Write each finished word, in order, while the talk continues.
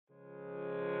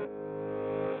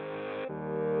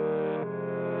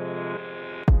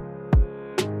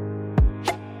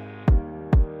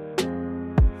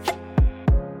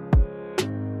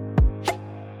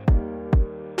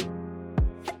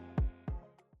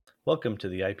Welcome to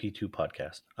the IP2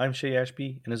 podcast. I'm Shay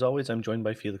Ashby, and as always, I'm joined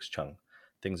by Felix Chung.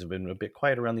 Things have been a bit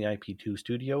quiet around the IP2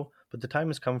 studio, but the time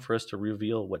has come for us to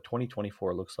reveal what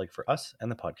 2024 looks like for us and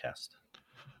the podcast.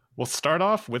 We'll start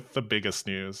off with the biggest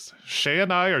news. Shay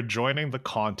and I are joining the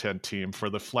content team for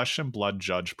the Flesh and Blood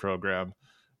Judge program,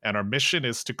 and our mission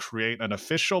is to create an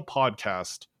official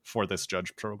podcast for this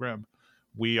Judge program.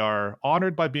 We are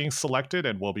honored by being selected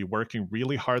and will be working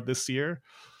really hard this year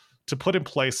to put in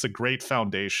place a great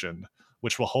foundation,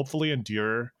 which will hopefully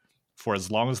endure for as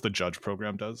long as the Judge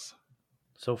program does.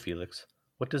 So, Felix,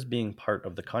 what does being part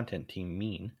of the content team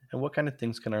mean, and what kind of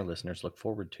things can our listeners look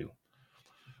forward to?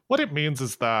 What it means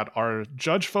is that our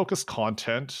judge-focused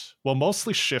content will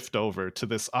mostly shift over to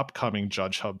this upcoming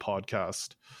JudgeHub podcast.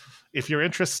 If you're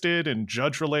interested in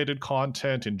judge-related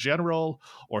content in general,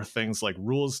 or things like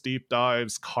rules deep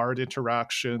dives, card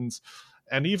interactions,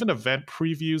 and even event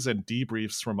previews and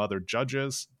debriefs from other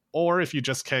judges, or if you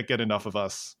just can't get enough of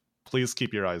us, please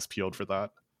keep your eyes peeled for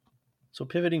that. So,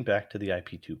 pivoting back to the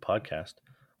IP2 podcast,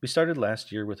 we started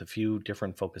last year with a few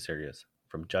different focus areas,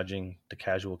 from judging to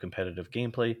casual competitive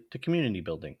gameplay to community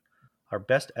building. Our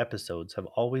best episodes have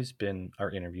always been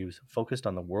our interviews focused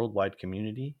on the worldwide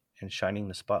community and shining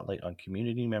the spotlight on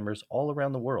community members all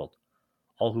around the world,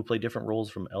 all who play different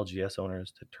roles from LGS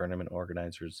owners to tournament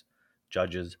organizers,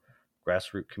 judges,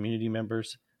 grassroots community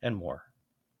members, and more.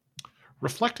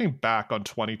 Reflecting back on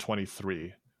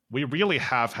 2023, we really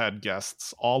have had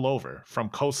guests all over, from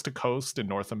coast to coast in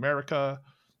North America,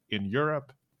 in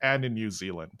Europe, and in New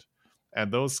Zealand.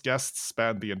 And those guests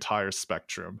span the entire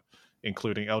spectrum,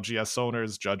 including LGS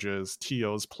owners, judges,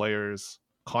 TOs, players,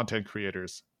 content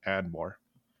creators, and more.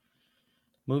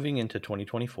 Moving into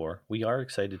 2024, we are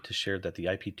excited to share that the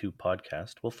IP2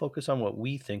 podcast will focus on what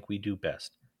we think we do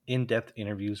best, in-depth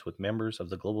interviews with members of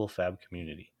the global Fab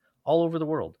community, all over the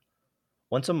world.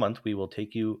 Once a month, we will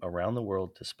take you around the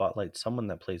world to spotlight someone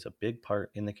that plays a big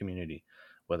part in the community,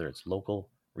 whether it's local,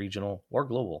 regional, or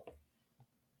global.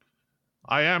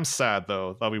 I am sad,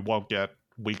 though, that we won't get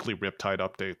weekly Riptide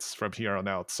updates from here on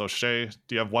out. So, Shay,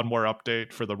 do you have one more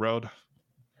update for the road?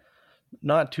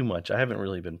 Not too much. I haven't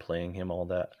really been playing him all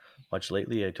that much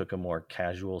lately. I took a more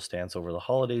casual stance over the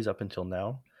holidays up until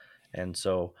now. And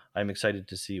so I'm excited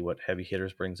to see what Heavy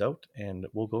Hitters brings out, and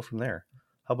we'll go from there.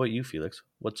 How about you, Felix?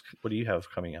 What do you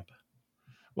have coming up?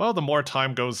 Well, the more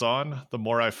time goes on, the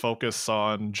more I focus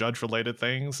on judge-related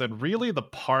things and really the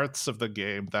parts of the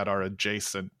game that are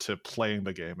adjacent to playing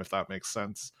the game, if that makes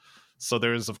sense. So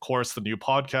there's, of course, the new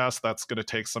podcast that's going to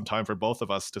take some time for both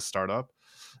of us to start up.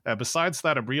 And besides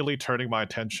that, I'm really turning my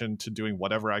attention to doing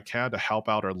whatever I can to help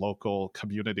out our local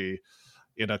community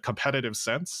in a competitive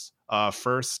sense.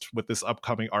 First, with this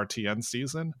upcoming RTN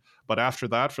season. But after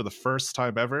that, for the first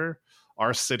time ever,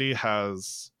 our city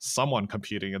has someone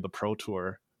competing in the Pro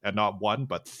Tour, and not one,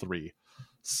 but three.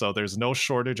 So there's no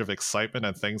shortage of excitement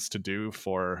and things to do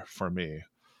for me.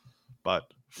 But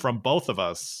from both of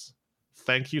us,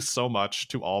 thank you so much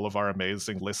to all of our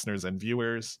amazing listeners and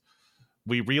viewers.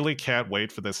 We really can't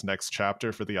wait for this next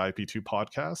chapter for the IP2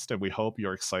 podcast, and we hope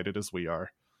you're excited as we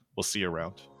are. We'll see you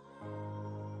around.